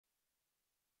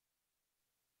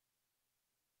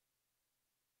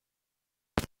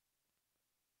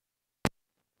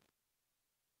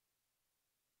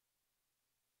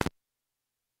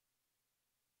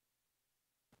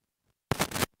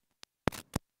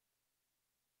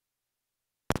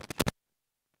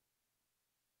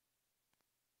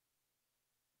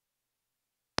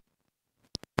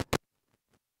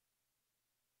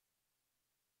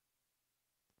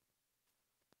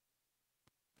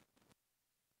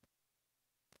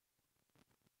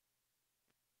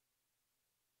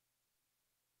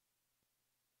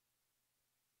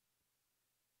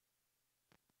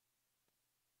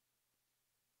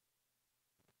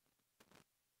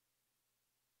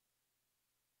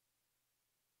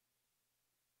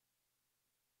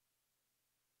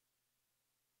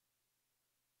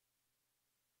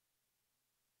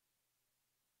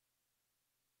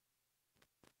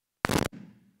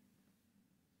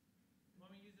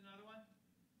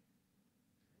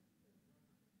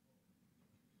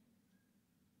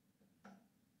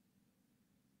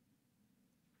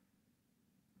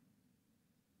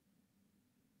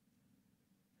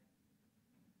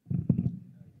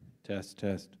Test,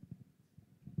 test.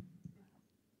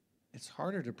 It's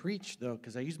harder to preach, though,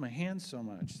 because I use my hands so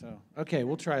much. So, okay,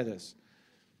 we'll try this.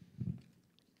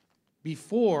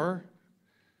 Before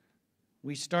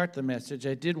we start the message,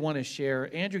 I did want to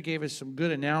share. Andrew gave us some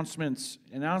good announcements.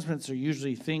 Announcements are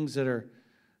usually things that are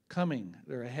coming,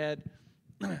 they're ahead.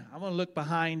 I'm going to look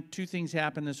behind. Two things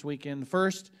happened this weekend. The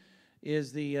first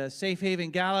is the Safe Haven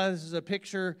Gala. This is a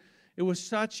picture. It was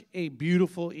such a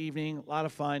beautiful evening, a lot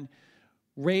of fun.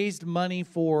 Raised money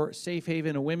for Safe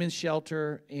Haven, a women's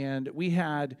shelter, and we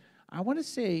had, I want to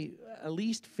say, at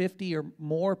least 50 or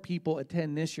more people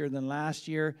attend this year than last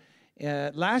year.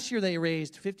 Last year they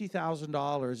raised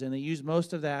 $50,000, and they used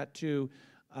most of that to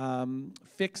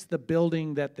fix the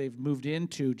building that they've moved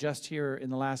into just here in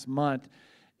the last month.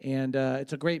 And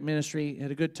it's a great ministry. Had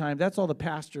a good time. That's all the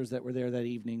pastors that were there that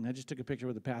evening. I just took a picture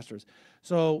with the pastors.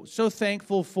 So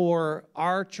thankful for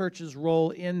our church's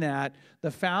role in that. The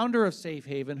founder of Safe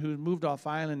Haven, who moved off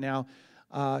island now,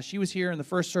 she was here in the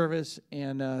first service,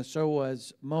 and so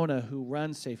was Mona, who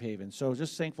runs Safe Haven. So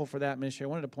just thankful for that ministry. I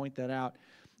wanted to point that out.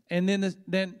 And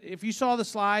then if you saw the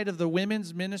slide of the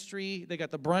women's ministry, they got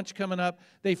the brunch coming up.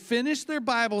 They finished their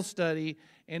Bible study,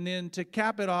 and then to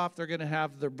cap it off, they're going to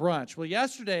have their brunch. Well,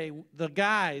 yesterday, the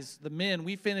guys, the men,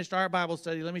 we finished our Bible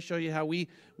study. Let me show you how we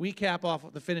cap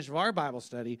off the finish of our Bible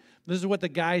study. This is what the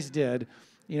guys did.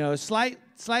 You know,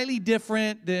 slightly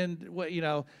different than what, you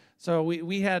know. So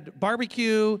we had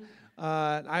barbecue.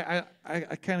 I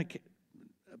kind of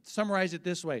summarize it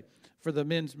this way for the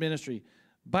men's ministry.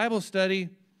 Bible study,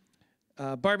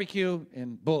 barbecue,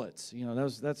 and bullets. You know,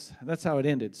 that's how it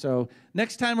ended. So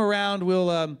next time around,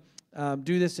 we'll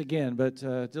do this again, but do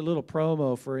a little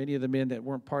promo for any of the men that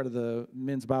weren't part of the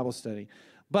men's Bible study.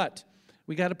 But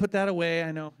we got to put that away.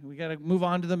 I know we got to move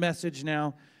on to the message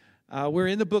now. We're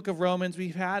in the book of Romans.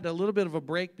 We've had a little bit of a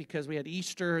break because we had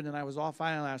Easter, and then I was off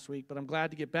island last week, but I'm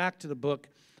glad to get back to the book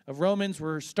of Romans.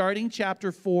 We're starting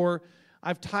chapter 4.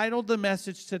 I've titled the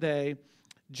message today,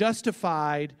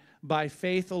 Justified by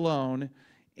Faith Alone.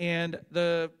 And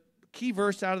the key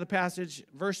verse out of the passage,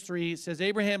 verse 3, says,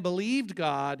 Abraham believed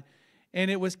God,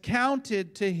 and it was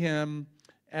counted to him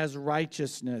as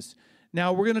righteousness.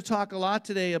 Now, we're going to talk a lot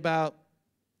today about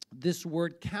this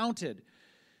word counted.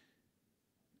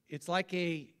 It's like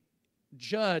a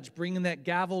judge bringing that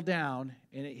gavel down,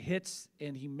 and it hits,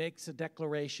 and he makes a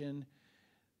declaration.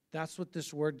 That's what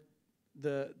this word,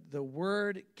 the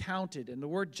word counted and the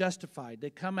word justified, they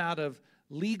come out of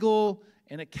legal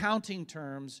and accounting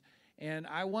terms. And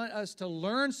I want us to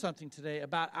learn something today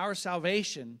about our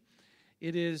salvation.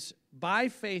 It is by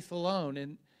faith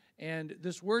alone. And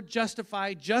this word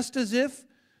justified, just as if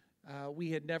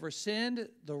we had never sinned,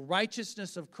 the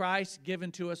righteousness of Christ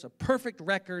given to us, a perfect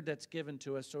record that's given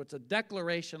to us. So it's a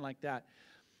declaration like that.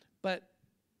 But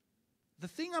the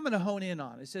thing I'm going to hone in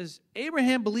on, it says,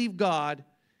 Abraham believed God,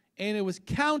 and it was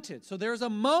counted. So there's a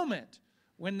moment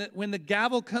when the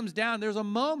gavel comes down, there's a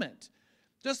moment.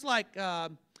 Just like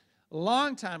a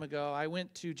long time ago, I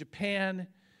went to Japan,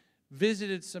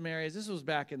 visited some areas. This was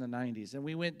back in the 90s. And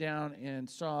we went down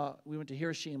and we went to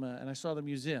Hiroshima, and I saw the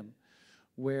museum,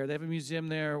 where they have a museum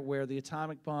there where the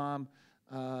atomic bomb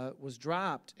was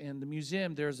dropped. And the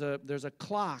museum, there's a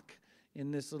clock in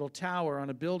this little tower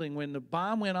on a building. When the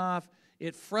bomb went off,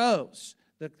 it froze.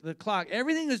 The clock,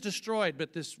 everything is destroyed,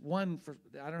 but this one,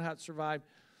 I don't know how it survived.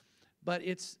 But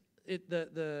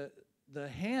the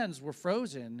hands were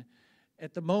frozen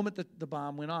at the moment that the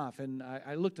bomb went off. And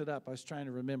I looked it up. I was trying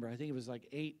to remember. I think it was like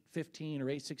 8:15 or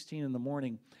 8:16 in the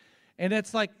morning. And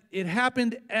it's like it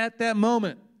happened at that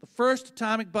moment. The first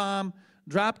atomic bomb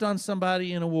dropped on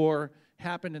somebody in a war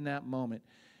happened in that moment.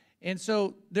 And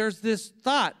so there's this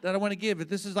thought that I want to give.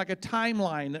 This is like a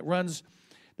timeline that runs,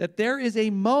 that there is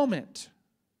a moment,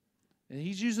 and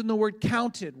he's using the word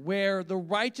counted, where the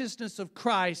righteousness of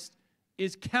Christ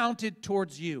is counted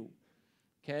towards you,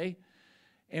 okay?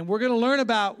 And we're going to learn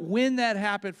about when that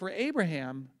happened for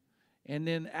Abraham, and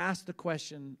then ask the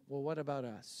question, well, what about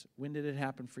us? When did it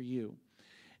happen for you?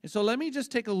 And so let me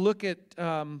just take a look at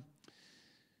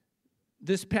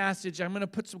this passage. I'm going to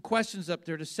put some questions up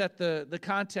there to set the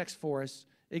context for us.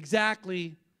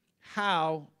 Exactly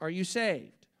how are you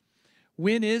saved?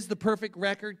 When is the perfect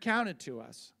record counted to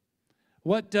us?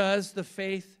 What does the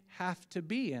faith have to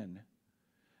be in?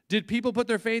 Did people put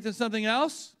their faith in something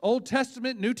else? Old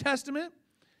Testament, New Testament?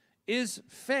 Is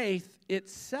faith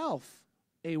itself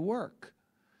a work?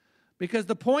 Because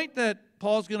the point that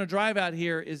Paul's going to drive out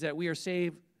here is that we are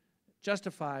saved,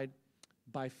 justified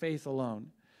by faith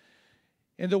alone.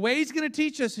 And the way he's going to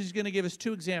teach us, he's going to give us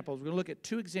two examples. We're going to look at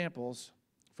two examples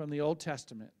from the Old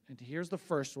Testament. And here's the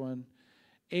first one,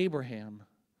 Abraham,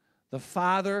 the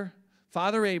father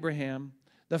Abraham,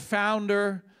 the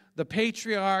founder, the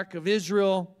patriarch of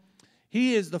Israel.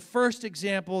 He is the first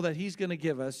example that he's going to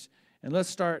give us. And let's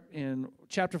start in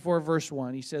chapter 4, verse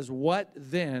 1. He says, "What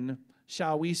then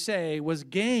shall we say was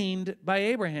gained by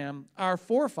Abraham, our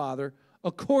forefather,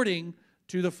 according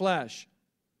to the flesh?"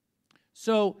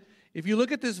 So, if you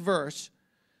look at this verse,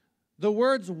 the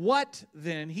words "what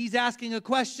then," he's asking a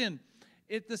question.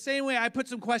 It's the same way I put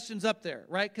some questions up there,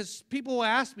 right? Because people will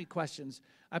ask me questions.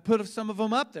 I put some of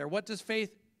them up there. What does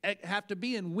faith have to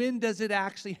be, and when does it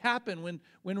actually happen,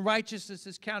 when righteousness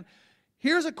is counted?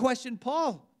 Here's a question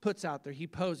Paul puts out there. He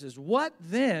poses, "What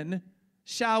then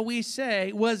shall we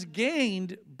say was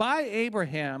gained by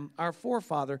Abraham, our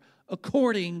forefather,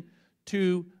 according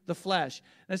to the flesh?"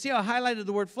 Now see how I highlighted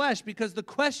the word flesh, because the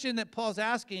question that Paul's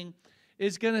asking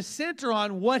is going to center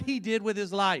on what he did with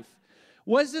his life.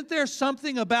 Wasn't there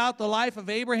something about the life of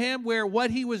Abraham where what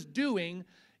he was doing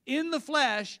in the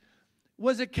flesh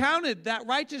was accounted, that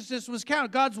righteousness was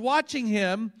counted? God's watching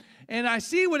him, and I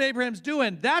see what Abraham's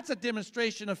doing. That's a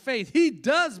demonstration of faith. He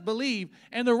does believe,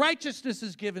 and the righteousness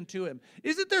is given to him.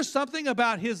 Isn't there something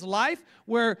about his life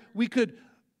where we could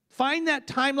find that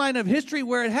timeline of history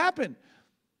where it happened?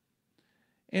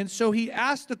 And so he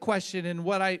asked the question, and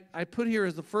what I put here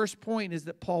as the first point is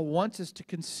that Paul wants us to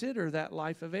consider that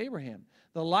life of Abraham,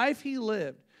 the life he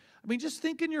lived. I mean, just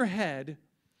think in your head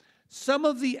some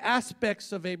of the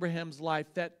aspects of Abraham's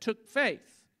life that took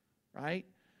faith, right?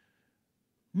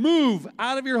 Move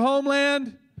out of your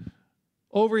homeland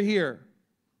over here.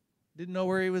 Didn't know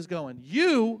where he was going.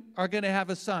 You are going to have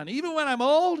a son. Even when I'm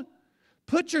old,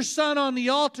 put your son on the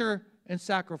altar and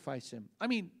sacrifice him. I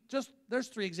mean, just there's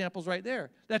 3 examples right there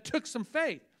that took some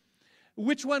faith.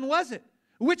 Which one was it?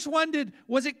 Which one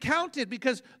was it counted?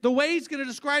 Because the way he's going to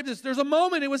describe this, there's a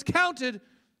moment it was counted.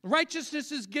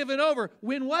 Righteousness is given over.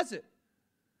 When was it?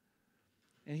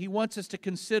 And he wants us to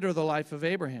consider the life of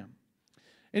Abraham.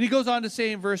 And he goes on to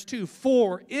say in verse 2,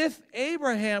 "For if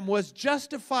Abraham was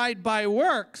justified by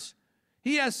works,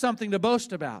 he has something to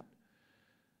boast about."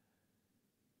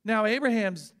 Now,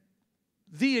 Abraham's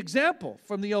the example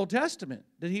from the Old Testament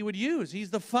that he would use.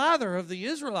 He's the father of the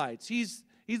Israelites. He's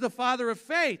the father of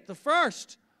faith, the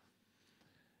first.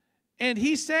 And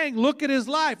he's saying, look at his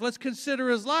life. Let's consider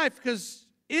his life, because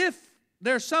if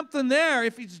there's something there,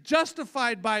 if he's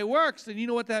justified by works, then you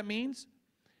know what that means?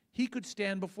 He could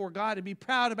stand before God and be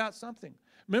proud about something.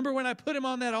 Remember when I put him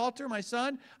on that altar, my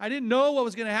son? I didn't know what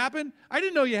was going to happen. I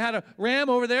didn't know you had a ram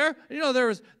over there. You know,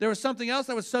 there was something else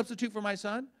that would substitute for my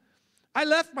son. I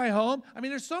left my home. I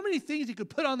mean, there's so many things he could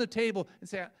put on the table and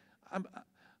say,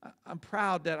 I'm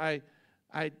proud that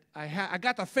I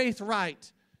got the faith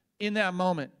right in that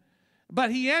moment.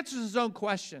 But he answers his own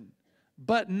question,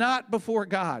 but not before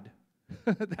God.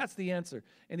 That's the answer.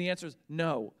 And the answer is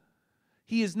no.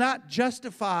 He is not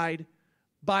justified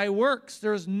by works.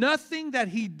 There's nothing that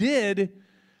he did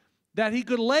that he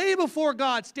could lay before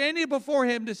God, standing before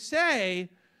him to say,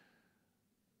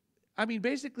 I mean,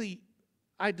 basically,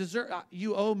 I deserve,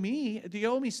 you owe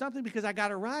me something because I got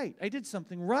it right. I did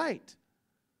something right.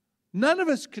 None of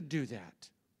us could do that.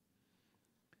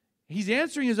 He's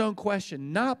answering his own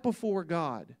question, not before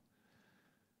God.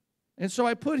 And so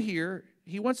I put here,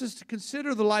 he wants us to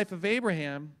consider the life of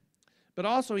Abraham, but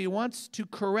also he wants to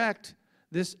correct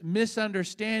this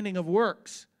misunderstanding of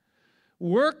works.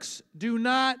 Works do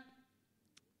not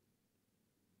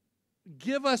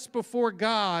give us before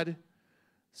God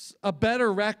a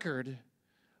better record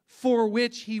for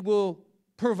which he will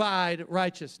provide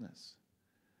righteousness.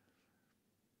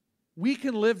 We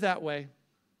can live that way.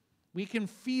 We can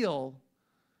feel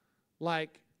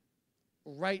like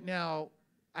right now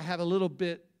I have a little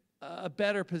bit a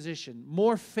better position,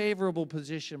 more favorable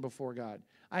position before God.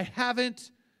 I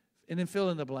haven't, and then fill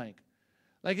in the blank.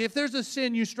 Like if there's a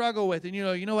sin you struggle with and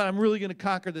you know what, I'm really going to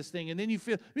conquer this thing, and then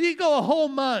you go a whole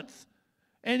month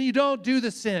and you don't do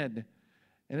the sin.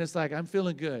 And it's like, I'm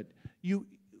feeling good.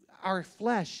 Our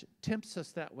flesh tempts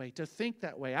us that way, to think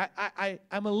that way.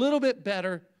 I'm a little bit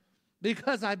better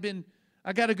because I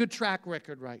got a good track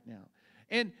record right now.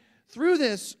 And through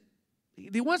this,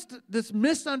 he wants this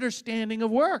misunderstanding of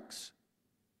works.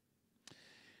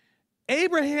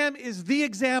 Abraham is the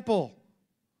example.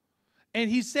 And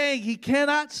he's saying he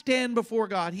cannot stand before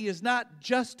God. He is not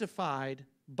justified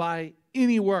by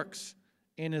any works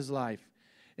in his life.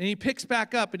 And he picks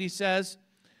back up and he says,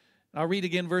 I'll read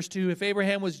again verse 2, "If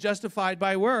Abraham was justified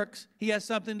by works, he has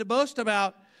something to boast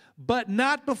about, but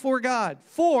not before God.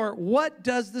 For what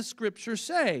does the Scripture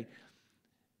say?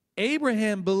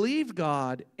 Abraham believed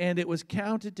God, and it was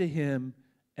counted to him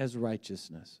as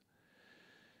righteousness."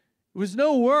 It was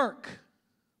no work.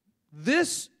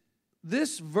 This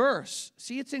this verse,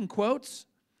 see it's in quotes,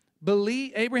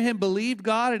 Abraham believed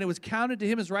God and it was counted to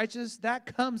him as righteousness. That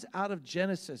comes out of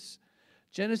Genesis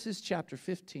chapter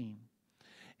 15.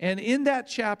 And in that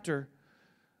chapter,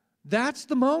 that's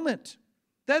the moment.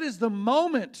 That is the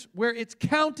moment where it's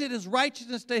counted as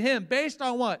righteousness to him. Based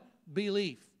on what?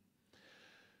 Belief.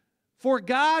 For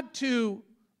God to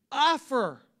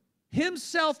offer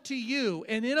himself to you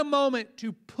and in a moment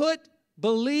to put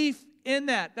belief in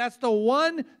that. That's the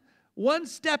one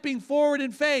stepping forward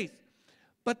in faith.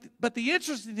 But the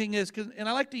interesting thing is, and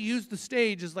I like to use the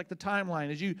stage as like the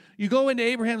timeline, as you go into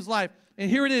Abraham's life, and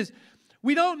here it is.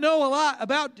 We don't know a lot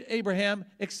about Abraham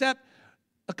except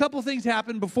a couple things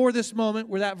happened before this moment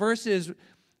where that verse is.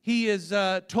 He is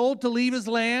told to leave his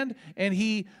land, and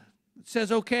he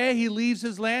says, okay, he leaves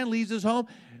his land, leaves his home.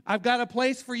 I've got a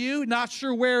place for you, not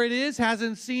sure where it is,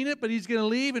 hasn't seen it, but he's going to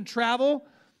leave and travel.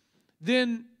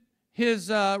 Then his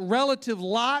relative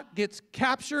Lot gets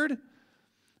captured,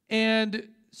 and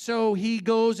so he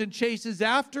goes and chases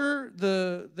after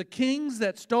the kings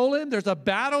that stole him. There's a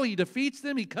battle. He defeats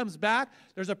them. He comes back.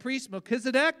 There's a priest,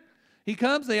 Melchizedek. He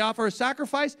comes. They offer a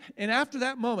sacrifice. And after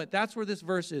that moment, that's where this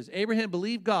verse is. Abraham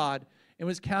believed God and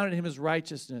was counted to him as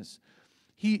righteousness.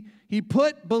 He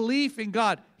put belief in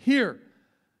God here.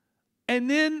 And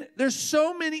then there's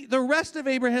so many, the rest of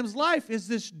Abraham's life is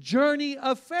this journey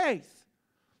of faith.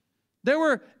 There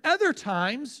were other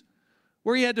times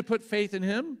where he had to put faith in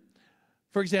him.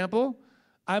 For example,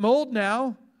 I'm old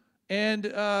now, and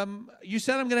you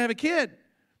said I'm going to have a kid.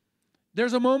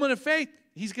 There's a moment of faith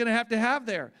he's going to have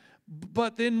there.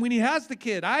 But then when he has the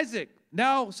kid, Isaac,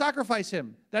 now sacrifice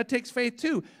him. That takes faith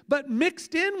too. But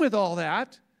mixed in with all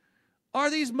that are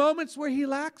these moments where he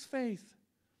lacks faith.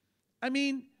 I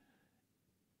mean,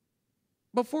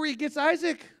 before he gets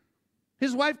Isaac,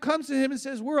 his wife comes to him and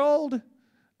says, we're old.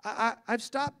 I've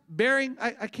stopped bearing.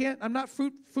 I can't. I'm not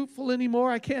fruitful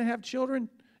anymore. I can't have children.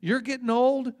 You're getting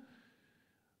old.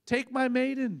 Take my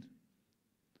maiden.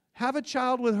 Have a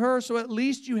child with her so at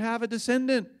least you have a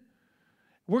descendant.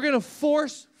 We're going to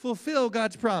fulfill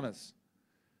God's promise.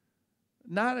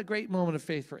 Not a great moment of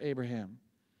faith for Abraham.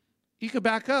 You could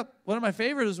back up. One of my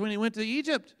favorites is when he went to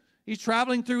Egypt. He's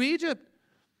traveling through Egypt.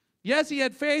 Yes, he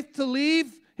had faith to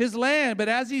leave his land, but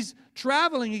as he's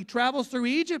traveling, he travels through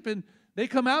Egypt, and they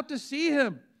come out to see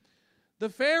him. The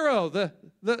Pharaoh,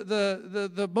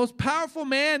 the most powerful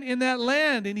man in that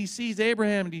land, and he sees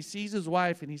Abraham, and he sees his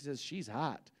wife, and he says, she's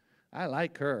hot. I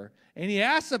like her. And he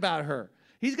asks about her.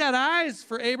 He's got eyes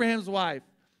for Abraham's wife.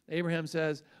 Abraham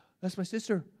says, that's my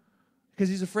sister, because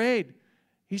he's afraid.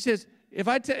 He says, if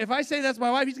I say that's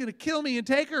my wife, he's going to kill me and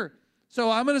take her. So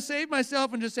I'm going to save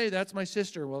myself and just say that's my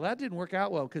sister. Well, that didn't work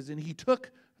out well, because then he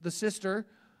took the sister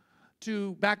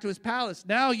back to his palace.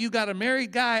 Now you got a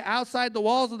married guy outside the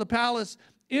walls of the palace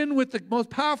in with the most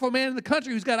powerful man in the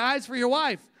country who's got eyes for your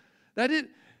wife.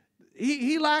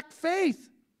 He lacked faith.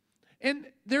 And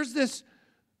there's this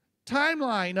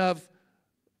timeline of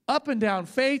up and down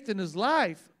faith in his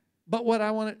life. But what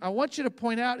I want you to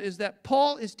point out is that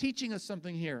Paul is teaching us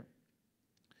something here.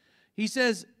 He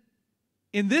says,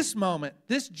 in this moment,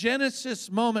 this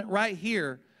Genesis moment right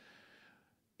here,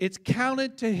 it's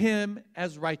counted to him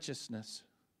as righteousness.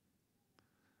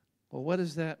 Well, what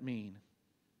does that mean?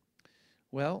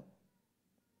 Well,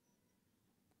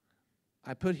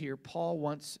 I put here, Paul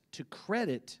wants to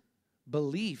credit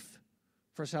belief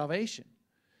for salvation.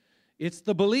 It's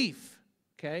the belief,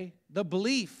 okay? The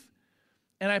belief.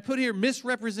 And I put here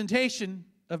misrepresentation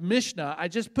of Mishnah. I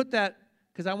just put that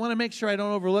because I want to make sure I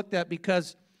don't overlook that,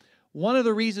 because one of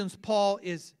the reasons Paul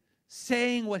is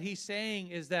saying what he's saying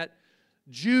is that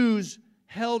Jews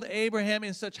held Abraham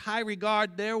in such high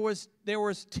regard. There was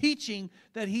teaching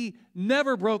that he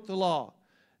never broke the law,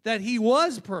 that he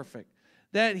was perfect,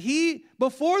 that he,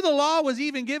 before the law was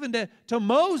even given to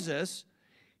Moses,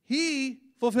 he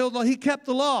fulfilled the law. He kept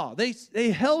the law.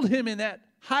 They held him in that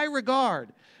high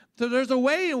regard. So there's a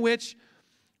way in which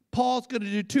Paul's going to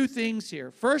do two things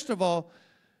here. First of all,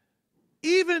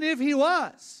 even if he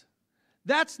was,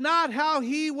 that's not how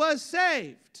he was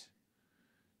saved.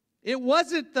 It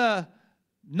wasn't the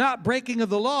not breaking of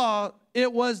the law.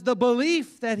 It was the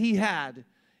belief that he had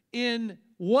in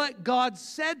what God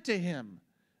said to him.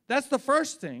 That's the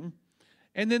first thing.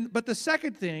 But the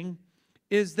second thing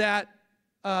is that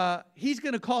he's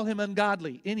going to call him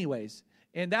ungodly anyways.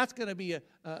 And that's going to be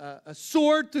a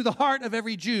sword through the heart of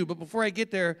every Jew. But before I get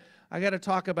there, I got to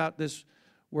talk about this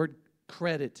word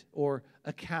credit or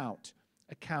account.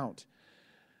 Account.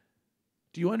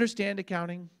 Do you understand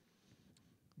accounting?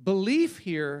 Belief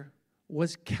here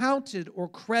was counted or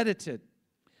credited.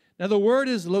 Now the word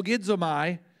is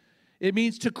logizomai. It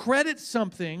means to credit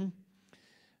something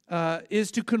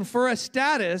is to confer a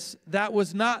status that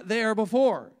was not there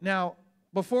before. Now,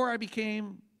 before I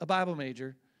became a Bible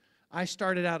major, I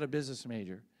started out a business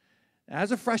major.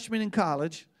 As a freshman in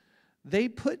college, they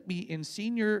put me in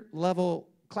senior level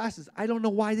classes. I don't know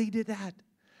why they did that.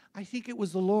 I think it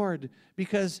was the Lord,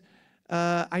 because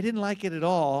I didn't like it at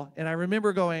all. And I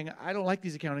remember going, I don't like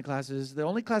these accounting classes. The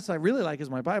only class I really like is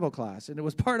my Bible class. And it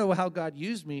was part of how God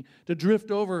used me to drift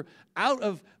over out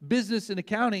of business and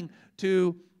accounting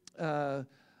to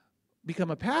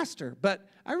become a pastor. But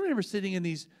I remember sitting in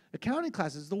these accounting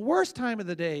classes, the worst time of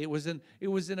the day. It was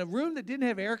in a room that didn't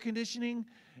have air conditioning,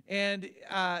 and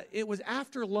it was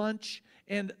after lunch.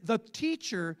 And the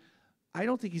teacher, I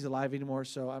don't think he's alive anymore,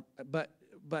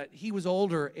 but he was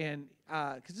older, and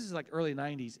because this is like early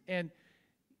 90s. And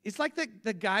it's like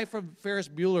the guy from Ferris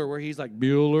Bueller, where he's like,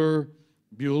 Bueller.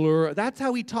 That's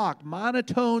how he talked,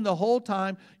 monotone the whole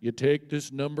time. You take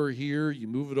this number here, you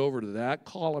move it over to that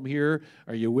column here.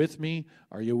 Are you with me?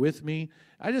 Are you with me?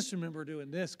 I just remember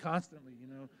doing this constantly,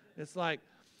 It's like,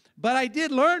 but I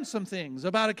did learn some things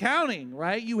about accounting,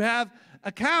 right? You have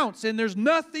accounts, and there's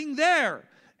nothing there.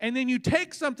 And then you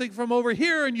take something from over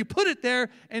here and you put it there,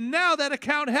 and now that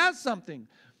account has something.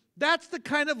 That's the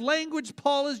kind of language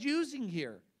Paul is using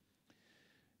here.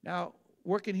 Now,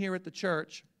 working here at the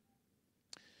church,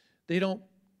 they don't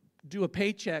do a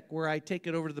paycheck where I take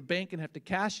it over to the bank and have to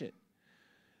cash it.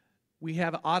 We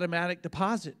have an automatic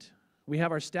deposit. We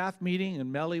have our staff meeting,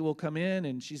 and Melly will come in,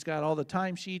 and she's got all the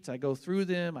timesheets. I go through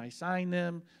them, I sign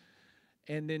them,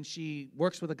 and then she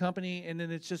works with a company, and then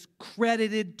it's just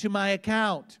credited to my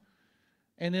account.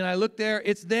 And then I look there,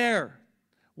 it's there.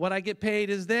 What I get paid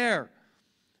is there.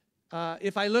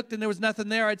 If I looked and there was nothing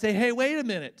there, I'd say, hey, wait a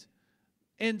minute.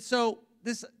 And so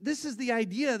this is the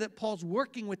idea that Paul's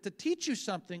working with to teach you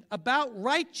something about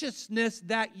righteousness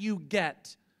that you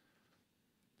get.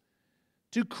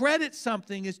 To credit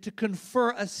something is to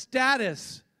confer a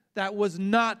status that was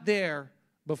not there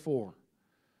before.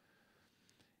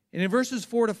 And in verses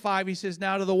 4 to 5, he says,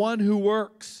 now to the one who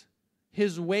works,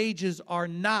 his wages are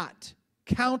not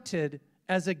counted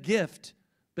as a gift,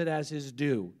 but as his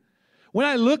due. When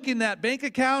I look in that bank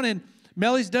account and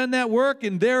Melly's done that work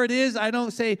and there it is, I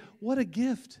don't say, what a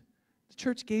gift. The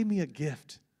church gave me a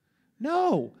gift.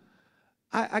 No,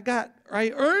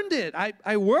 I earned it.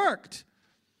 I worked.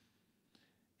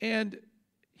 And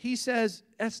he says,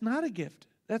 that's not a gift.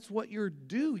 That's what you're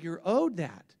due. You're owed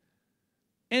that.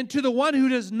 And to the one who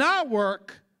does not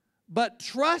work, but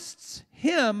trusts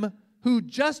him who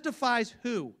justifies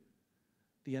who?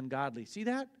 The ungodly. See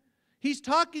that? He's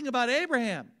talking about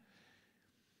Abraham.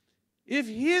 If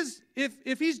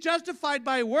he's justified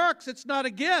by works, it's not a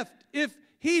gift. If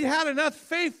he'd had enough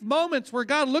faith moments where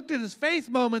God looked at his faith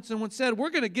moments and said, we're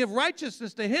going to give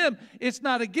righteousness to him, it's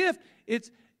not a gift.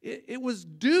 It was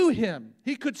due him.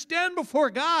 He could stand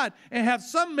before God and have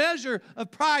some measure of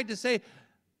pride to say,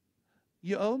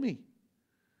 you owe me.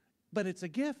 But it's a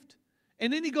gift.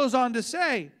 And then he goes on to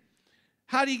say,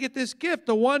 how do you get this gift?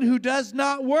 The one who does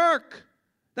not work.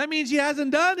 That means he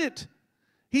hasn't done it.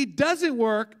 He doesn't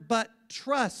work, but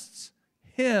trusts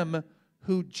him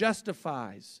who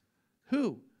justifies.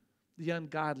 Who? The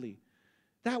ungodly.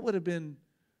 That would have been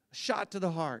a shot to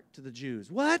the heart to the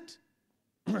Jews. What?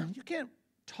 You can't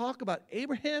talk about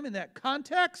Abraham in that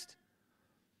context?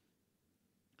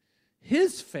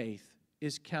 His faith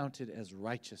is counted as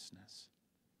righteousness.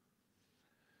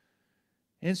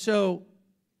 And so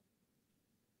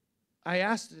I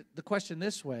asked the question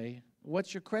this way,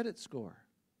 what's your credit score?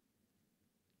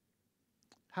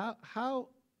 How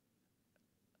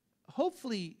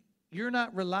hopefully you're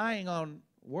not relying on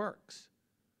works,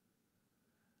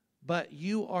 but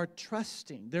you are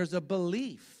trusting. There's a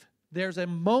belief. There's a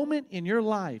moment in your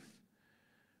life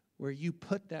where you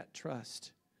put that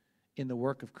trust in the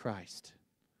work of Christ.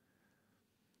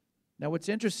 Now, what's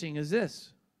interesting is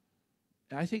this.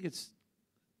 I think this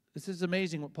is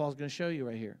amazing what Paul's going to show you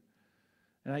right here.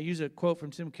 And I use a quote from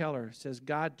Tim Keller. It says,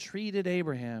 God treated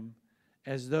Abraham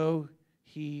as though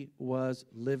he was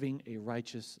living a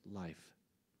righteous life.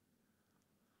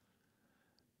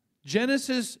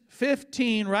 Genesis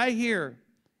 15, right here,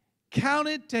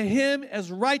 counted to him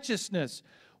as righteousness.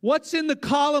 What's in the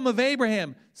column of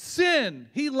Abraham? Sin.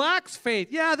 He lacks faith.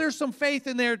 Yeah, there's some faith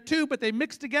in there too, but they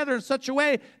mix together in such a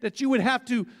way that you would have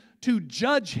to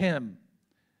judge him.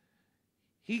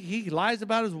 He lies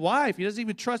about his wife. He doesn't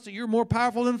even trust that you're more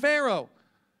powerful than Pharaoh.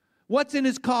 What's in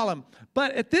his column?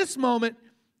 But at this moment,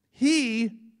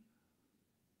 he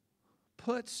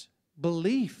puts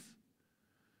belief.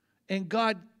 And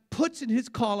God puts in his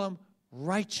column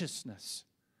righteousness.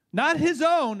 Not his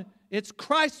own, it's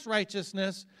Christ's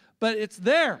righteousness, but it's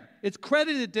there. It's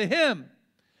credited to him.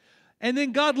 And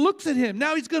then God looks at him.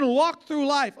 Now he's going to walk through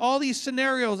life. All these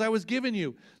scenarios I was giving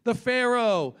you. The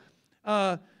Pharaoh,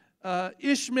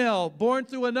 Ishmael, born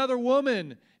through another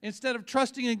woman instead of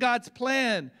trusting in God's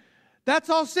plan.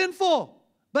 That's all sinful.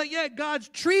 But yet God's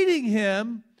treating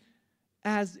him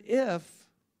as if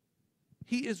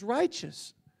he is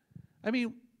righteous. I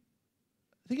mean,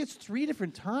 I think it's 3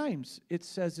 different times it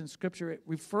says in Scripture, it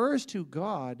refers to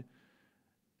God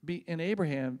and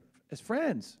Abraham as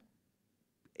friends.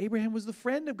 Abraham was the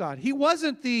friend of God. He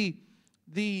wasn't the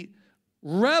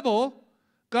rebel.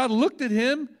 God looked at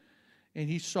him and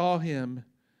he saw him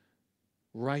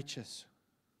righteous.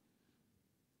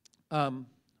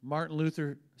 Martin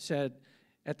Luther said,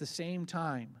 at the same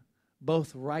time,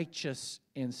 both righteous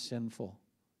and sinful.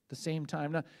 At the same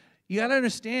time. Now, you got to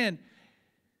understand,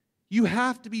 you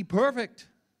have to be perfect.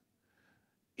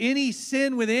 Any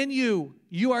sin within you,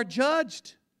 you are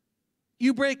judged.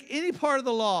 You break any part of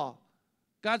the law,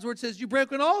 God's word says you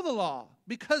break all the law,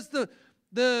 because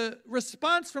the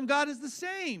response from God is the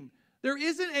same. There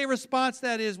isn't a response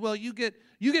that is, well, you get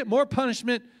more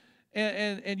punishment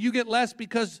and you get less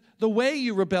because the way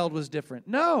you rebelled was different.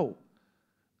 No.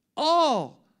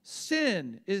 All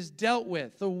sin is dealt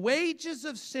with. The wages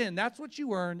of sin, that's what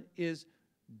you earn, is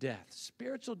death,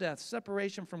 spiritual death,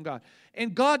 separation from God.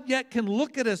 And God yet can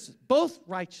look at us both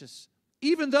righteous,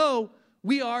 even though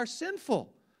we are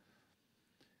sinful.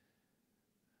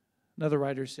 Another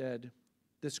writer said,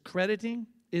 this crediting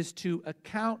is to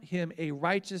account him a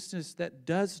righteousness that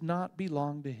does not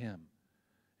belong to him.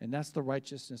 And that's the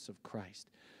righteousness of Christ.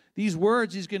 These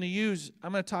words he's going to use,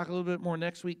 I'm going to talk a little bit more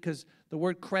next week, because the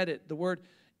word credit, the word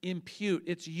impute,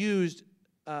 it's used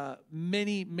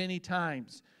many, many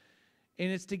times.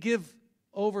 And it's to give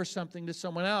over something to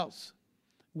someone else.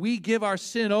 We give our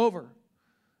sin over.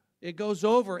 It goes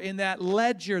over in that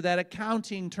ledger, that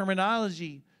accounting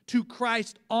terminology, to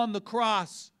Christ on the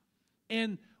cross.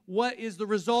 And what is the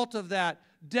result of that?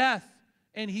 Death.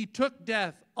 And he took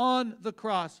death on the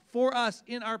cross for us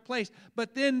in our place.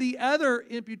 But then the other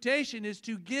imputation is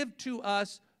to give to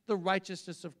us the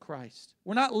righteousness of Christ.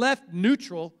 We're not left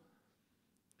neutral.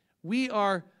 We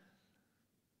are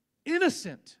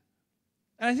innocent.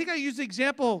 And I think I used the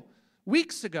example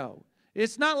weeks ago.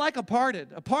 It's not like a pardon.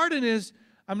 A pardon is,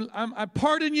 I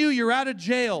pardon you, you're out of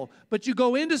jail. But you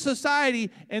go into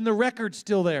society and the record's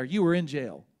still there. You were in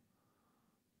jail.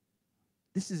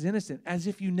 This is innocent, as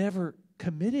if you never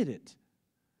committed it.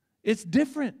 It's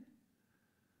different.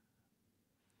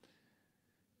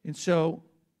 And so,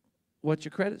 what's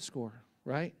your credit score,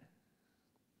 right?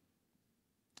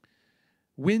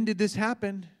 When did this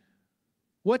happen?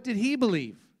 What did he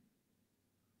believe?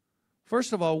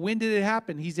 First of all, when did it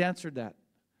happen? He's answered that.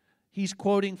 He's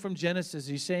quoting from Genesis.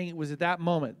 He's saying it was at that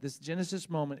moment, this Genesis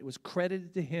moment, it was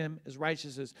credited to him as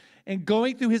righteousness. And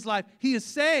going through his life, he is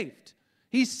saved.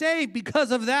 He's saved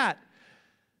because of that.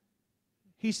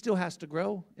 He still has to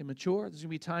grow and mature. There's going to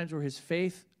be times where his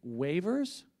faith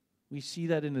wavers. We see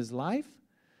that in his life.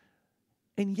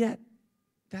 And yet,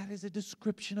 that is a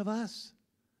description of us.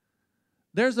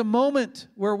 There's a moment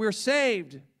where we're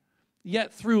saved,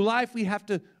 yet through life we have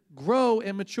to grow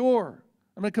and mature.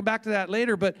 I'm going to come back to that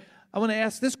later, but I want to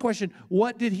ask this question.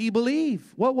 What did he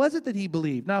believe? What was it that he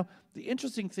believed? Now, the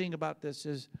interesting thing about this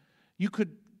is you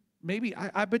could maybe,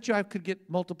 I bet you I could get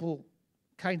multiple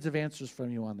kinds of answers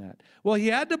from you on that. Well, he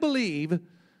had to believe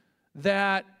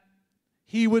that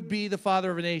he would be the father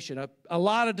of a nation, a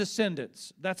lot of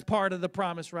descendants. That's part of the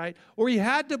promise, right? Or he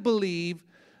had to believe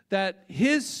that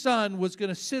his son was going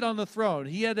to sit on the throne.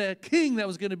 He had a king that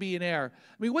was going to be an heir.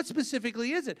 I mean, what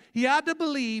specifically is it? He had to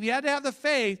believe, he had to have the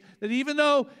faith that even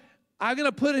though I'm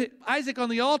going to put Isaac on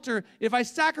the altar, if I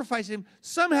sacrifice him,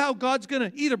 somehow God's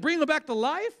going to either bring him back to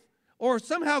life or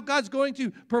somehow God's going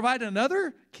to provide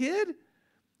another kid.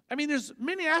 I mean, there's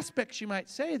many aspects you might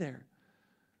say there.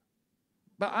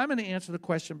 But I'm going to answer the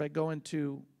question by going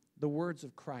to the words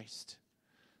of Christ.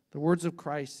 The words of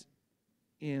Christ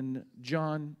in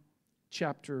John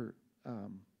chapter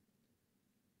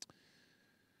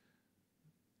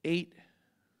 8,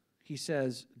 he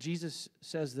says, Jesus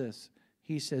says this.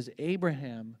 He says,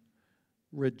 Abraham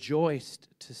rejoiced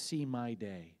to see my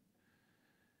day,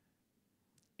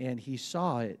 and he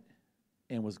saw it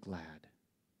and was glad.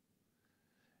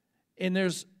 And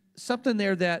there's something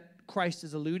there that Christ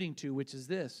is alluding to, which is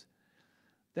this,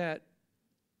 that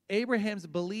Abraham's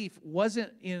belief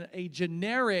wasn't in a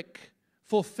generic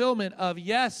fulfillment of,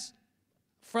 yes,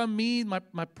 from me,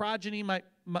 my progeny,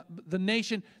 the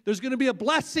nation, there's going to be a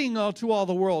blessing to all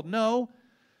the world. No.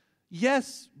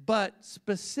 Yes, but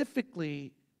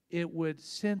specifically, it would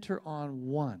center on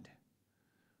one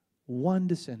one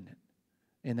descendant,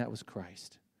 and that was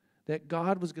Christ. That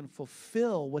God was going to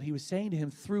fulfill what he was saying to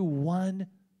him through one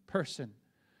person.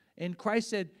 And Christ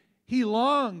said he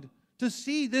longed to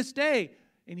see this day,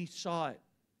 and he saw it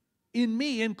in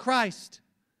me, in Christ,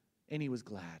 and he was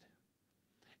glad.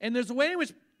 And there's a way in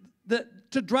which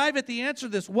to drive at the answer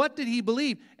to this, what did he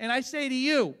believe? And I say to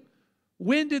you,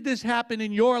 when did this happen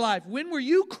in your life? When were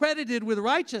you credited with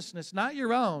righteousness, not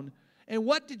your own? And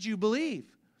what did you believe?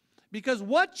 Because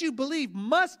what you believe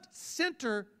must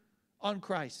center on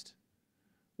Christ.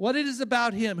 What it is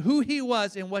about him, who he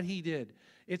was, and what he did.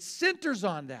 It centers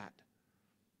on that.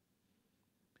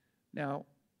 Now,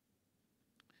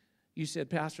 you said,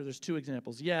 Pastor, there's two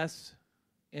examples. Yes,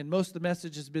 and most of the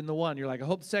message has been the one. You're like, I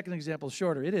hope the second example is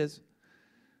shorter. It is.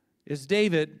 It's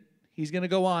David. He's going to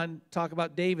go on, talk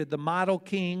about David, the model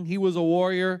king. He was a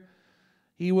warrior.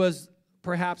 He was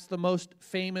perhaps the most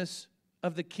famous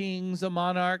of the kings, a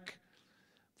monarch.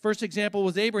 First example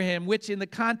was Abraham, which in the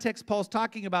context Paul's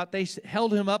talking about, they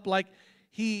held him up like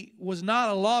he was not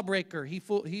a lawbreaker. He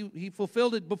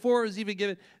fulfilled it before it was even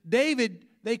given. David,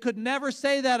 they could never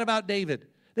say that about David.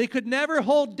 They could never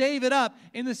hold David up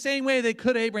in the same way they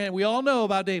could Abraham. We all know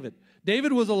about David.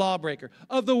 David was a lawbreaker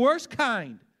of the worst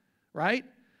kind, right?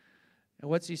 And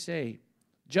what's he say?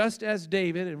 Just as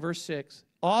David, in verse 6,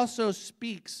 also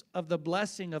speaks of the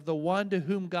blessing of the one to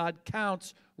whom God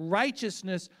counts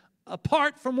righteousness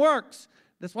apart from works.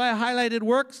 That's why I highlighted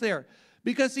works there.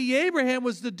 Because, see, Abraham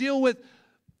was to deal with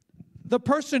the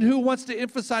person who wants to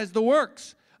emphasize the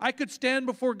works. I could stand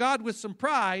before God with some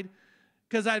pride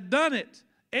because I've done it.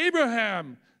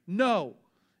 Abraham, no.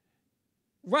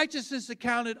 Righteousness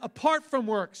accounted apart from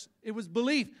works. It was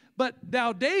belief. But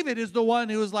now David is the one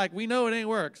who was like, we know it ain't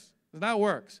works. It's not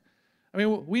works. I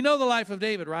mean, we know the life of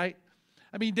David, right?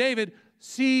 I mean, David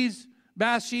sees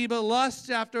Bathsheba, lusts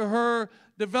after her,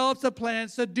 develops a plan,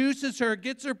 seduces her,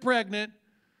 gets her pregnant.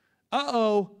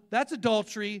 Uh-oh, that's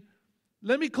adultery.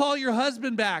 Let me call your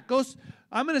husband back.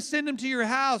 I'm going to send him to your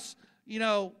house,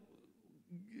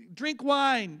 drink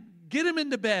wine, get him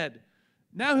into bed.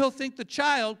 Now he'll think the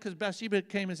child, because Bathsheba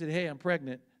came and said, hey, I'm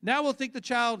pregnant. Now we'll think the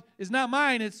child is not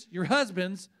mine, it's your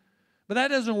husband's. But that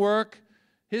doesn't work.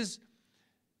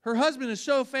 Her husband is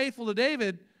so faithful to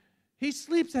David, he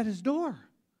sleeps at his door.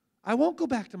 I won't go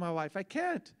back to my wife. I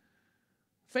can't.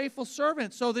 Faithful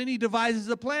servant. So then he devises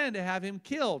a plan to have him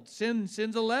killed. Sends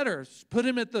a letter. Put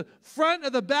him at the front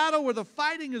of the battle where the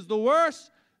fighting is the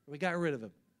worst. We got rid of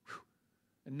him. Whew.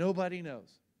 And nobody knows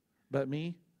but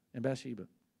me and Bathsheba.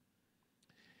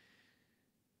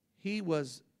 He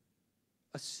was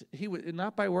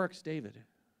not by works, David.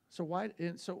 So why?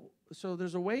 And so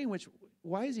there's a way in which,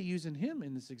 why is he using him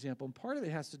in this example? And part of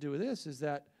it has to do with this, is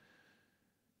that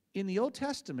in the Old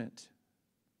Testament,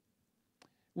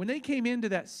 when they came into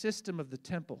that system of the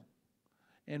temple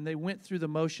and they went through the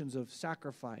motions of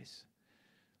sacrifice,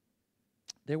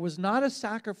 there was not a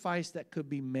sacrifice that could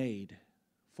be made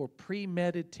for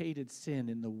premeditated sin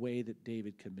in the way that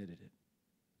David committed it.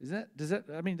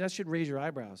 That should raise your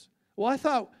eyebrows. Well, I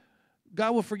thought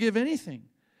God will forgive anything.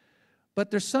 But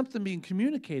there's something being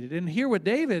communicated. And here with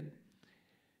David,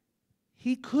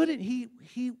 he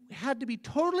had to be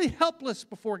totally helpless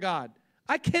before God.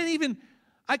 I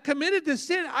committed this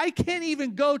sin. I can't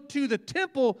even go to the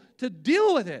temple to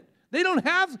deal with it. They don't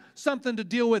have something to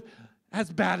deal with as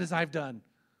bad as I've done.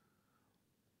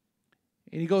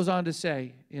 And he goes on to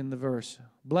say in the verse,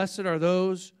 blessed are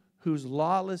those whose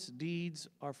lawless deeds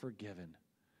are forgiven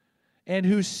and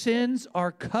whose sins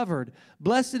are covered.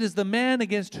 Blessed is the man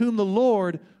against whom the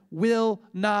Lord will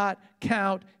not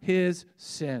count his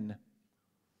sin.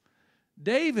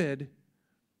 David,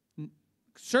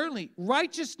 certainly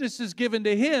righteousness is given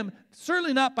to him,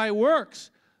 certainly not by works,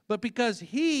 but because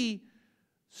he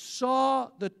saw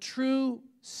the true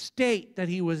state that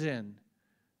he was in.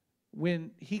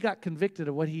 When he got convicted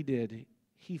of what he did,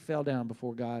 he fell down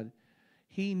before God.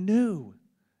 He knew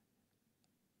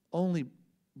only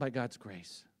by God's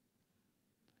grace.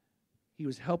 He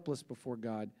was helpless before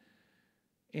God.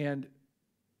 And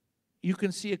you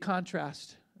can see a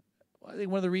contrast. I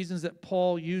think one of the reasons that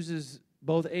Paul uses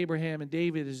both Abraham and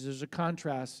David is there's a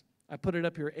contrast. I put it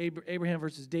up here, Abraham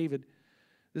versus David.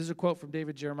 This is a quote from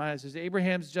David Jeremiah. It says,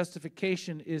 Abraham's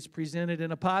justification is presented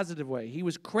in a positive way. He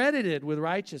was credited with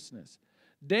righteousness.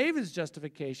 David's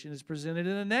justification is presented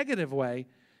in a negative way.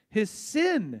 His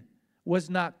sin was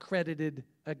not credited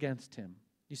against him.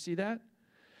 You see that?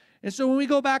 And so when we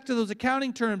go back to those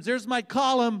accounting terms, there's my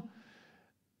column.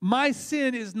 My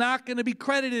sin is not going to be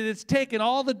credited. It's taken.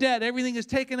 All the debt, everything is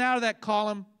taken out of that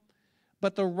column.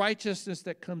 But the righteousness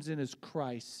that comes in is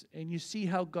Christ. And you see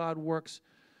how God works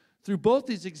through both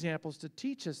these examples to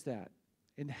teach us that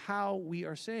and how we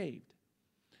are saved.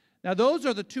 Now, those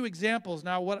are the two examples.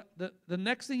 Now, what the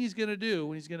next thing he's going to do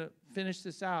when he's going to finish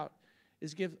this out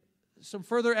is give some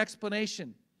further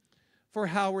explanation for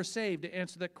how we're saved to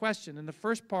answer that question. And the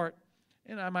first part,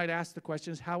 and I might ask the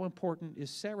question, is how important is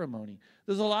ceremony?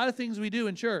 There's a lot of things we do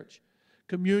in church.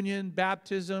 Communion,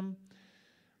 baptism,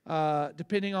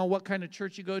 depending on what kind of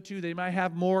church you go to, they might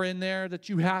have more in there that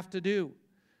you have to do.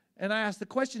 And I ask the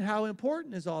question, how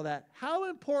important is all that? How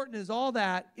important is all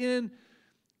that in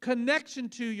connection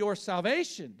to your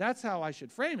salvation? That's how I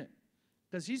should frame it.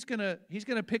 Because he's gonna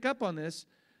pick up on this.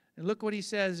 And look what he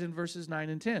says in verses 9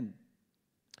 and 10.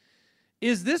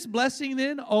 Is this blessing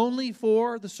then only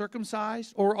for the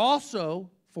circumcised or also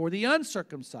for the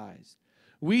uncircumcised?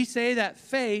 We say that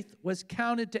faith was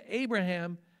counted to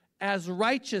Abraham as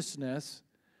righteousness.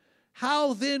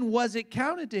 How then was it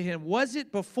counted to him? Was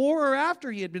it before or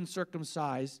after he had been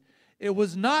circumcised? It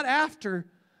was not after,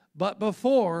 but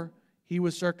before he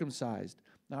was circumcised.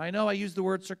 Now I know I use the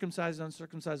word circumcised and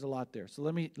uncircumcised a lot there. So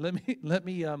let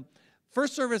me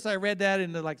first service I read that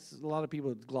and like a lot of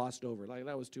people glossed over. Like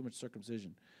that was too much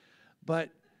circumcision. But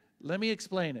let me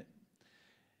explain it.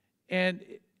 And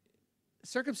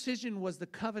circumcision was the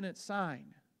covenant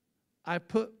sign. I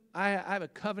have a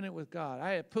covenant with God.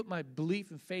 I have put my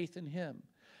belief and faith in him.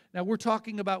 Now we're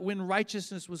talking about when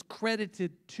righteousness was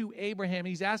credited to Abraham.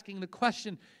 He's asking the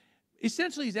question,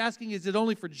 essentially he's asking, is it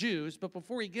only for Jews? But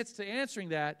before he gets to answering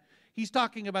that, he's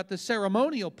talking about the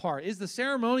ceremonial part. Is the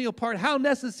ceremonial part, how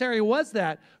necessary was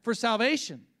that for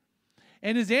salvation?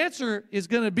 And his answer is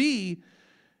going to be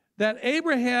that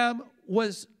Abraham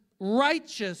was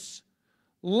righteous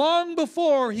long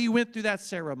before he went through that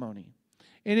ceremony.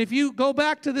 And if you go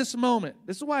back to this moment,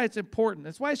 this is why it's important.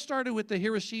 That's why I started with the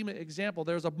Hiroshima example.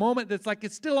 There's a moment that's like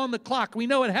it's still on the clock. We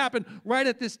know it happened right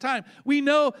at this time. We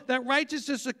know that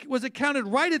righteousness was accounted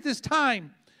right at this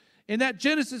time in that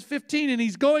Genesis 15, and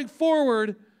he's going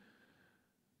forward.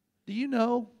 Do you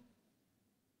know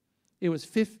it was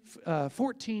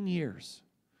 14 years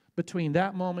between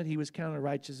that moment he was counted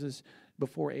righteousness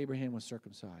before Abraham was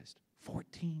circumcised?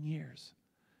 14 years.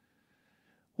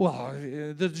 Well,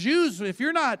 the Jews, if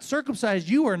you're not circumcised,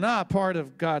 you are not part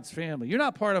of God's family. You're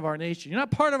not part of our nation. You're not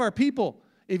part of our people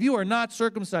if you are not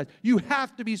circumcised. You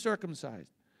have to be circumcised.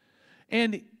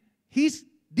 And he's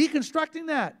deconstructing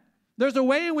that. There's a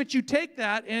way in which you take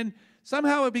that and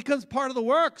somehow it becomes part of the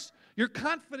works. Your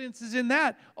confidence is in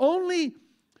that. Only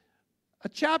a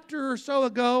chapter or so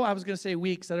ago, I was going to say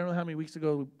weeks, I don't know how many weeks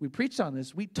ago we preached on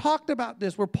this. We talked about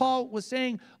this where Paul was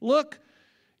saying, look,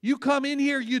 you come in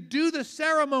here, you do the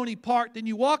ceremony part, then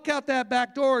you walk out that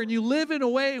back door and you live in a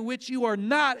way in which you are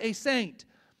not a saint.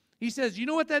 He says, you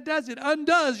know what that does? It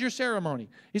undoes your ceremony.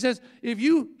 He says, if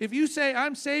you say,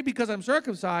 I'm saved because I'm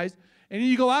circumcised, and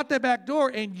you go out that back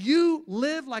door and you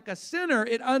live like a sinner,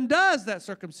 it undoes that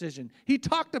circumcision. He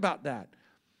talked about that.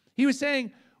 He was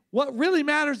saying, what really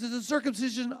matters is the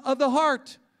circumcision of the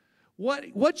heart.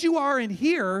 What you are in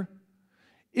here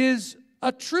is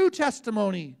a true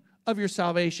testimony of your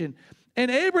salvation.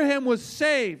 And Abraham was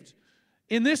saved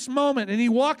in this moment, and he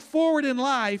walked forward in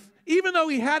life, even though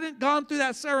he hadn't gone through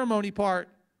that ceremony part,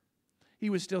 he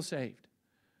was still saved.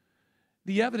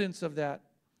 The evidence of that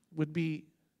would be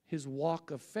his walk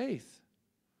of faith.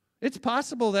 It's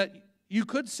possible that you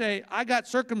could say, I got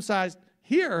circumcised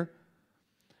here,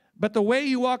 but the way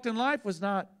you walked in life was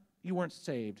not, you weren't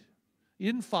saved.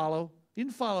 You didn't follow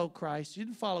Christ. You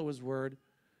didn't follow his word.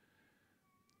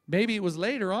 Maybe it was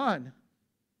later on.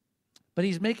 But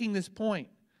he's making this point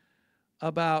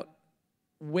about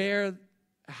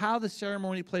how the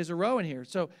ceremony plays a role in here.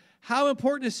 So how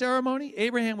important is ceremony?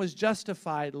 Abraham was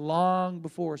justified long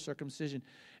before circumcision.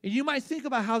 And you might think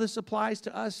about how this applies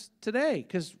to us today,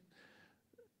 because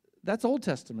that's Old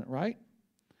Testament, right?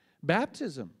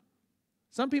 Baptism.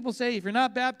 Some people say if you're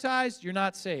not baptized, you're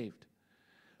not saved.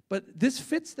 But this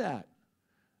fits that.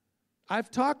 I've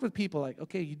talked with people like,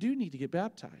 okay, you do need to get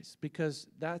baptized because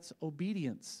that's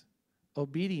obedience.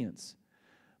 Obedience.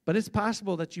 But it's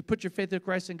possible that you put your faith in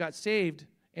Christ and got saved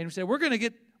and you say, we're going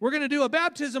to do a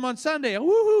baptism on Sunday.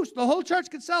 Woo-hoo, the whole church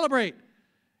can celebrate.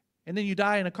 And then you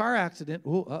die in a car accident.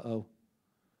 Oh, uh-oh.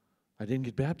 I didn't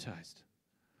get baptized.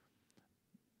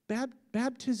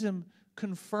 Baptism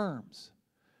confirms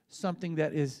something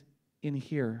that is in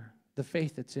here, the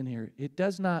faith that's in here. It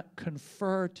does not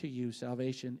confer to you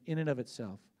salvation in and of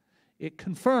itself. It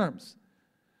confirms.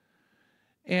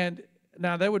 And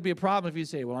now that would be a problem if you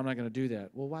say, well, I'm not going to do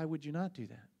that. Well, why would you not do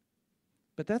that?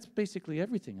 But that's basically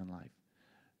everything in life.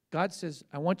 God says,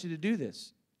 I want you to do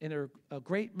this. And there are a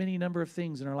great many number of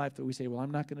things in our life that we say, well,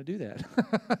 I'm not going to do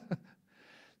that.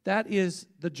 That is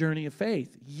the journey of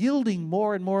faith, yielding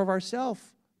more and more of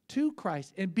ourself to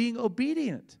Christ and being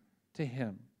obedient to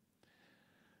Him.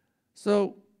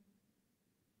 So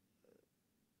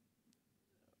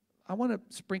I want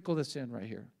to sprinkle this in right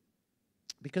here,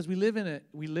 because we live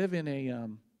in a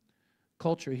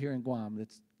culture here in Guam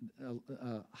that's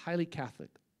highly Catholic,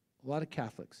 a lot of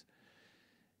Catholics,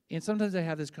 and sometimes I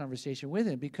have this conversation with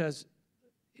him because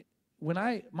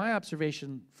my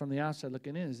observation from the outside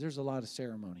looking in is there's a lot of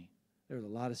ceremony. There's a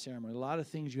lot of ceremony, a lot of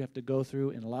things you have to go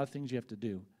through, and a lot of things you have to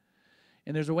do.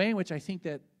 And there's a way in which I think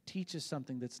that teaches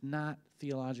something that's not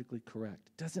theologically correct.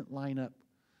 It doesn't line up.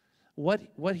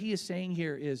 What he is saying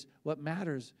here is what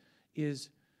matters is,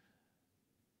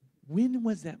 when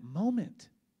was that moment?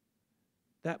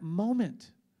 That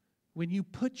moment when you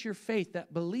put your faith,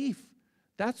 that belief,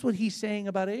 that's what he's saying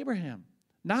about Abraham.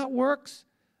 Not works,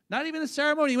 not even the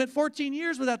ceremony. He went 14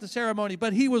 years without the ceremony,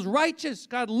 but he was righteous.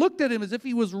 God looked at him as if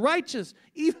he was righteous,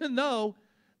 even though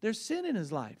there's sin in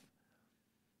his life.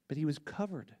 But he was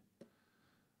covered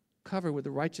with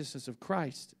the righteousness of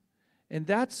Christ. And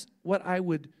that's what I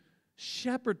would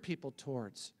shepherd people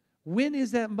towards. When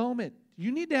is that moment?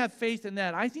 You need to have faith in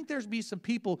that. I think there's be some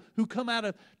people who come out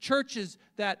of churches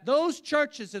that those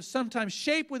churches have sometimes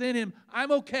shaped within him,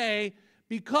 I'm okay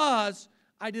because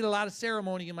I did a lot of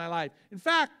ceremony in my life. In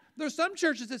fact, there's some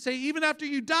churches that say even after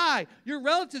you die, your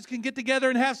relatives can get together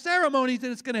and have ceremonies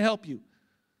and it's going to help you.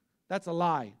 That's a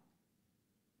lie.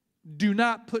 Do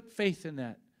not put faith in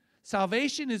that.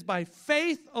 Salvation is by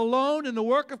faith alone in the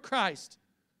work of Christ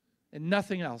and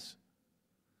nothing else.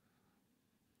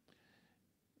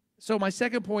 So my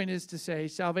second point is to say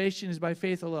salvation is by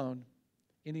faith alone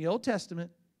in the Old Testament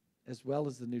as well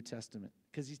as the New Testament,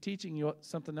 because he's teaching you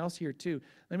something else here too.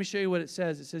 Let me show you what it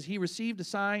says. It says, he received a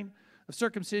sign of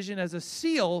circumcision as a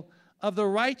seal of the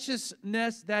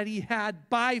righteousness that he had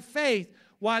by faith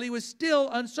while he was still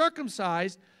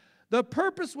uncircumcised. The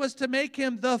purpose was to make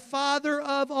him the father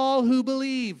of all who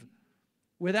believe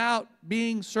without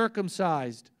being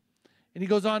circumcised. And he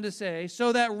goes on to say,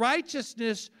 so that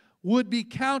righteousness would be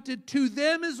counted to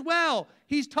them as well.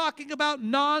 He's talking about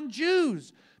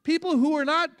non-Jews, people who are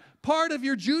not part of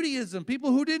your Judaism,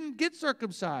 people who didn't get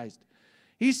circumcised.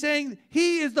 He's saying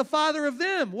he is the father of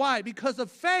them. Why? Because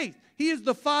of faith. He is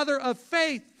the father of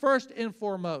faith first and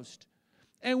foremost.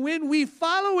 And when we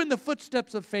follow in the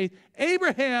footsteps of faith,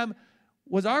 Abraham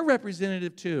was our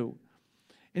representative too.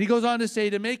 And he goes on to say,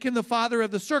 to make him the father of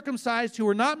the circumcised who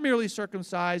are not merely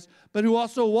circumcised, but who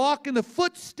also walk in the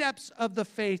footsteps of the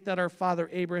faith that our father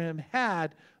Abraham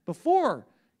had before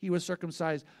he was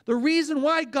circumcised. The reason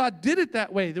why God did it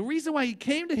that way, the reason why he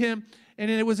came to him,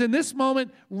 and it was in this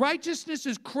moment, righteousness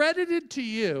is credited to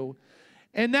you.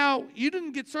 And now you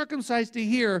didn't get circumcised to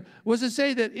hear, was to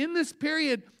say that in this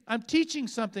period, I'm teaching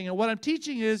something. And what I'm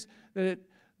teaching is that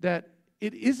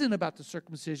it isn't about the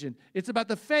circumcision. It's about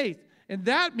the faith. And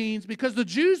that means, because the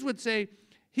Jews would say,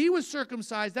 he was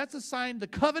circumcised, that's a sign, the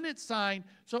covenant sign,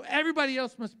 so everybody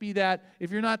else must be that.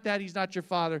 If you're not that, he's not your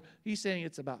father. He's saying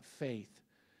it's about faith.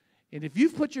 And if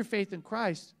you've put your faith in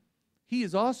Christ, he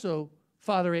is also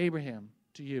Father Abraham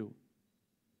to you.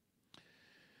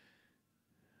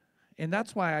 And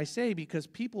that's why I say, because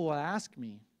people will ask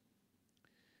me,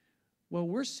 well,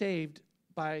 we're saved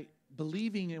by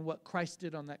believing in what Christ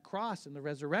did on that cross and the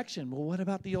resurrection. Well, what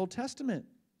about the Old Testament?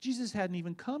 Jesus hadn't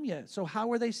even come yet. So how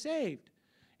were they saved?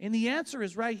 And the answer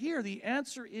is right here. The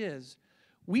answer is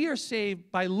we are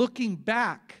saved by looking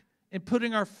back and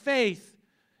putting our faith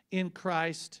in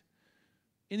Christ.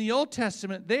 In the Old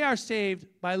Testament, they are saved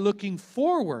by looking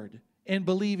forward and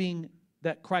believing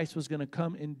that Christ was going to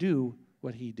come and do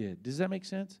what he did. Does that make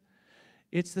sense?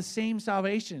 It's the same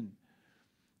salvation.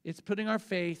 It's putting our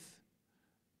faith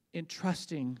in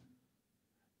trusting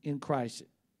in Christ,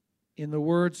 in the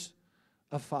words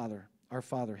of Father, our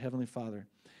Father, Heavenly Father.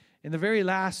 And the very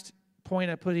last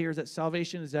point I put here is that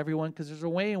salvation is everyone, because there's a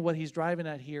way in what he's driving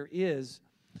at here is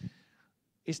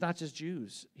it's not just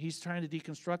Jews. He's trying to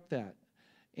deconstruct that.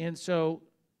 And so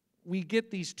we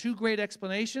get these two great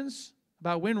explanations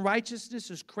about when righteousness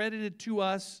is credited to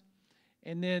us,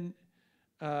 and then,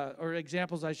 or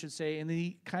examples, I should say, and then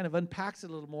he kind of unpacks it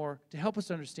a little more to help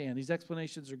us understand. These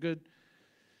explanations are good.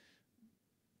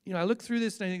 You know, I look through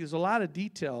this and I think there's a lot of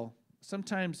detail.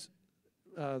 Sometimes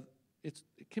it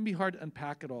can be hard to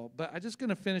unpack it all, but I'm just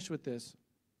going to finish with this.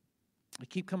 I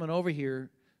keep coming over here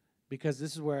because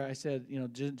this is where I said, you know,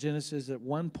 Genesis at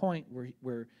one point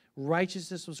where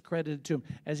righteousness was credited to him.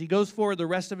 As he goes forward the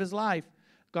rest of his life,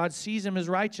 God sees him as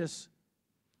righteous.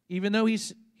 Even though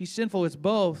he's sinful, it's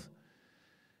both.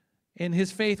 And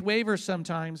his faith wavers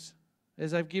sometimes,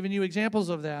 as I've given you examples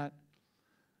of that.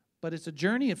 but it's a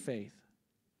journey of faith.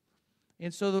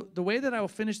 And so the way that I will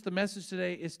finish the message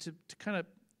today is to kind of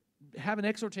have an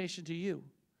exhortation to you.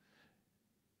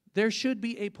 There should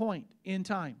be a point in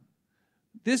time.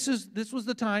 This was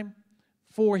the time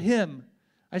for him.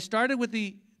 I started with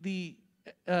the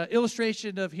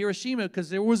illustration of Hiroshima because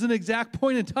there was an exact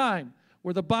point in time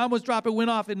where the bomb was dropped, it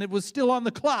went off, and it was still on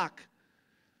the clock.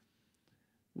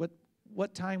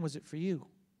 What time was it for you?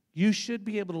 You should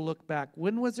be able to look back.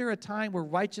 When was there a time where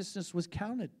righteousness was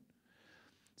counted?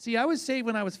 See, I was saved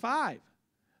when I was 5.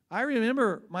 I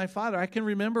remember my father. I can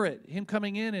remember it, him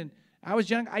coming in, and I was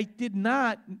young. I did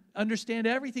not understand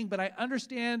everything, but I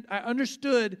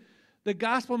understood the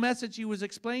gospel message he was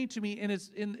explaining to me, and it's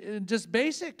in just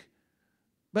basic.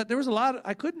 But there was a lot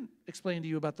I couldn't explain to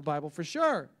you about the Bible for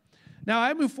sure. Now,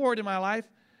 I move forward in my life,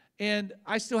 and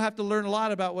I still have to learn a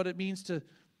lot about what it means to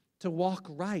walk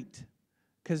right.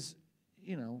 Because,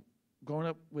 growing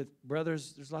up with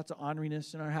brothers, there's lots of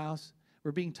orneriness in our house.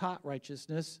 We're being taught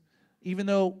righteousness. Even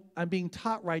though I'm being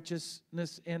taught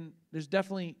righteousness, and there's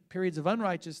definitely periods of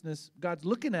unrighteousness, God's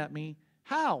looking at me.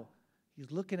 How?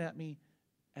 He's looking at me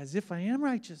as if I am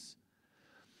righteous.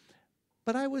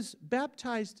 But I was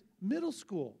baptized middle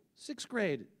school, 6th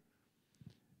grade.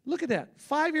 Look at that.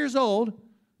 5 years old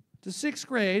to 6th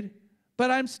grade,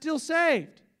 but I'm still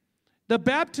saved. The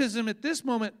baptism at this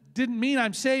moment didn't mean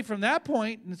I'm saved from that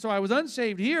point, and so I was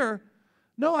unsaved here.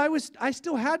 No, I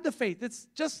still had the faith. It's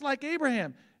just like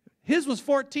Abraham. His was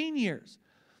 14 years.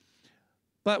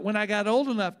 But when I got old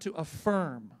enough to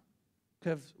affirm,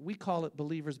 because we call it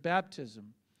believer's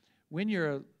baptism, we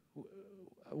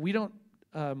don't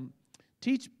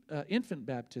teach infant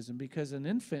baptism because an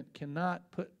infant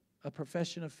cannot put a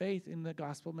profession of faith in the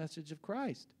gospel message of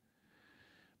Christ.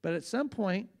 But at some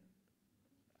point,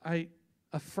 I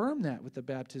affirm that with the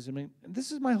baptism. And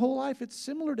this is my whole life. It's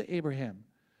similar to Abraham,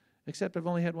 except I've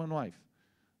only had one wife.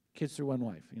 Kids through one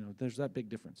wife. There's that big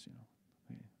difference.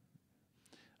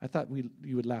 I thought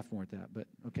you would laugh more at that, but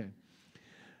okay.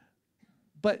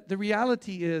 But the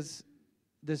reality is,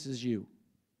 this is you.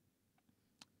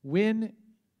 When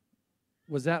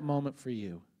was that moment for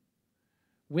you?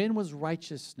 When was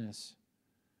righteousness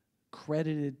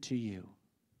credited to you?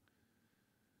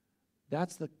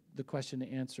 That's the question to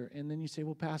answer. And then you say,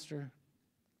 well, Pastor,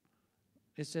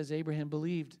 it says Abraham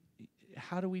believed.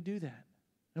 How do we do that?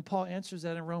 And Paul answers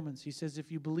that in Romans. He says, if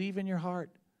you believe in your heart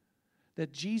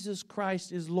that Jesus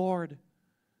Christ is Lord,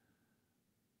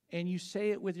 and you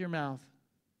say it with your mouth,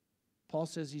 Paul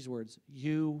says these words,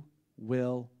 you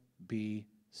will be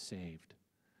saved.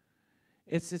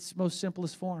 It's its most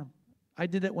simplest form. I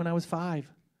did it when I was 5.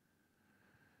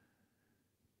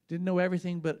 Didn't know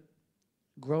everything, but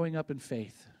growing up in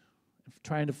faith,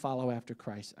 trying to follow after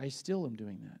Christ. I still am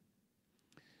doing that.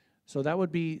 So that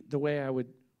would be the way I would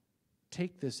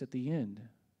take this at the end,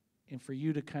 and for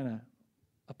you to kind of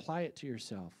apply it to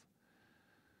yourself.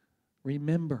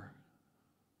 Remember,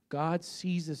 God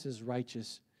sees us as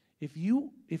righteous. If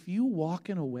you walk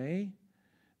in a way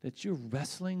that you're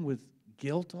wrestling with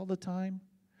guilt all the time,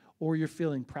 or you're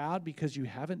feeling proud because you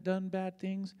haven't done bad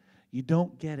things, you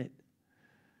don't get it.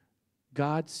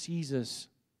 God sees us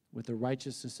with the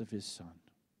righteousness of his Son.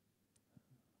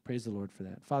 Praise the Lord for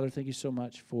that. Father, thank you so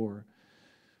much for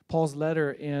Paul's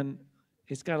letter, and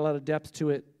it's got a lot of depth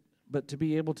to it, but to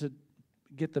be able to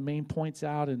get the main points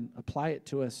out and apply it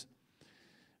to us,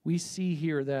 we see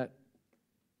here that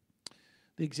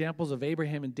the examples of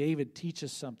Abraham and David teach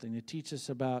us something. They teach us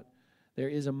about there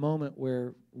is a moment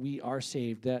where we are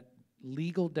saved, that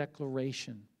legal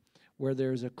declaration where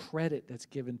there's a credit that's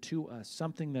given to us,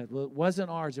 something that wasn't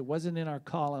ours, it wasn't in our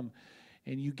column,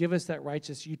 and you give us that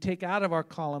righteousness. You take out of our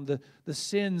column the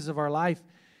sins of our life,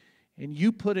 and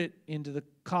you put it into the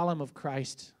column of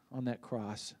Christ on that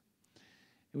cross.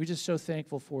 And we're just so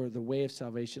thankful for the way of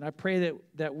salvation. I pray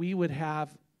that we would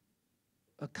have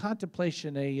a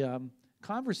contemplation, a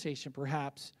conversation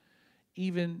perhaps,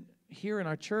 even here in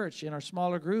our church, in our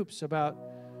smaller groups, about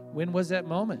when was that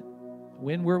moment?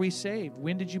 When were we saved?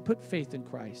 When did you put faith in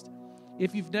Christ?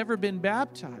 If you've never been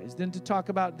baptized, then to talk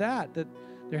about that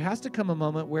there has to come a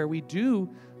moment where we do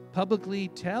publicly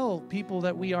tell people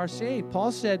that we are saved.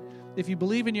 Paul said, if you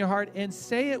believe in your heart and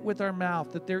say it with our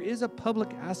mouth, that there is a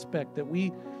public aspect that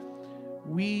we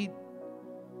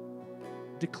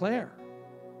declare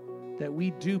that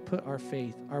we do put our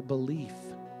faith, our belief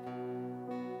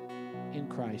in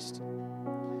Christ.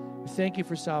 We thank you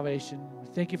for salvation. We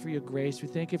thank you for your grace. We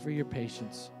thank you for your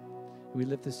patience. We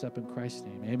lift this up in Christ's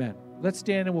name. Amen. Let's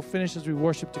stand and we'll finish as we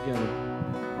worship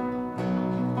together.